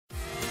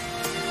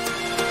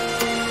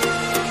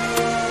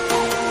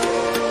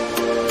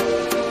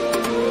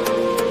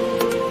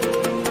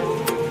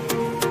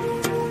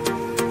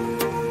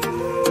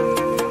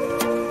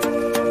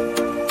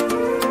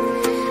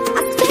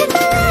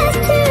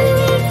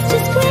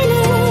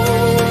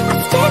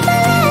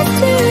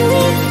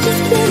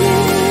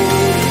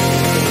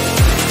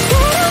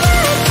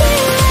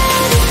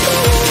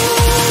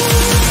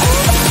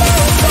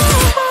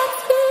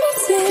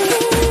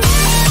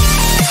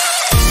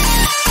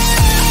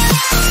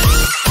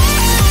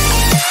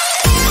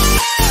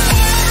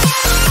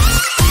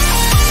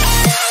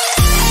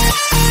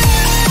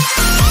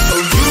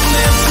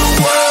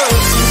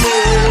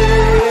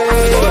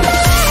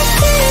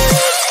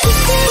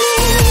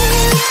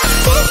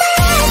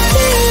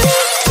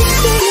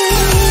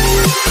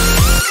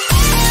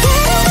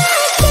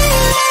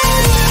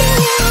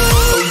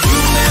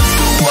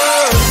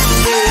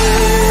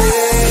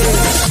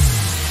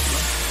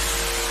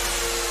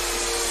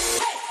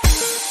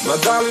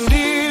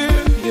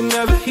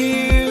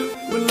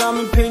I'm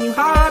in pain, you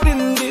hide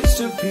and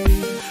disappear,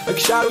 like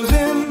shadows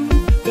in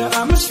the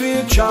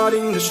atmosphere,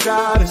 charting the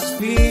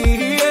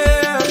stratosphere.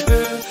 Yeah.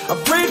 I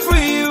prayed for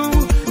you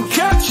and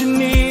kept you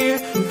near,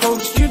 in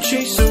hopes you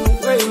chase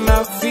away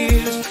my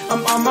fears.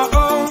 I'm on my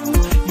own,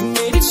 you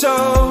made it so,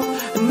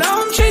 and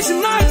now I'm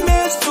chasing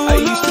nightmares too. I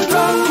used to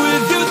run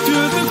with you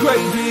through the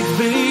great big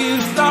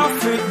leaves,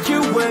 laugh at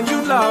you when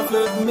you laugh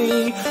at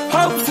me,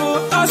 hope for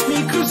us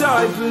because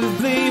I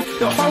believe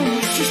the whole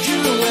was just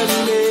you and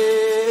me.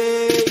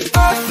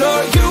 I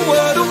thought you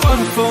were the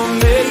one for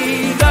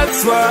me,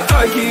 that's why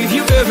I gave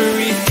you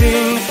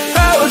everything,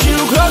 held you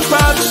close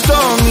by the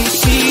stormy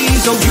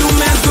seas. Oh, you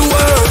meant the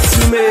world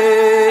to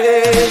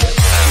me.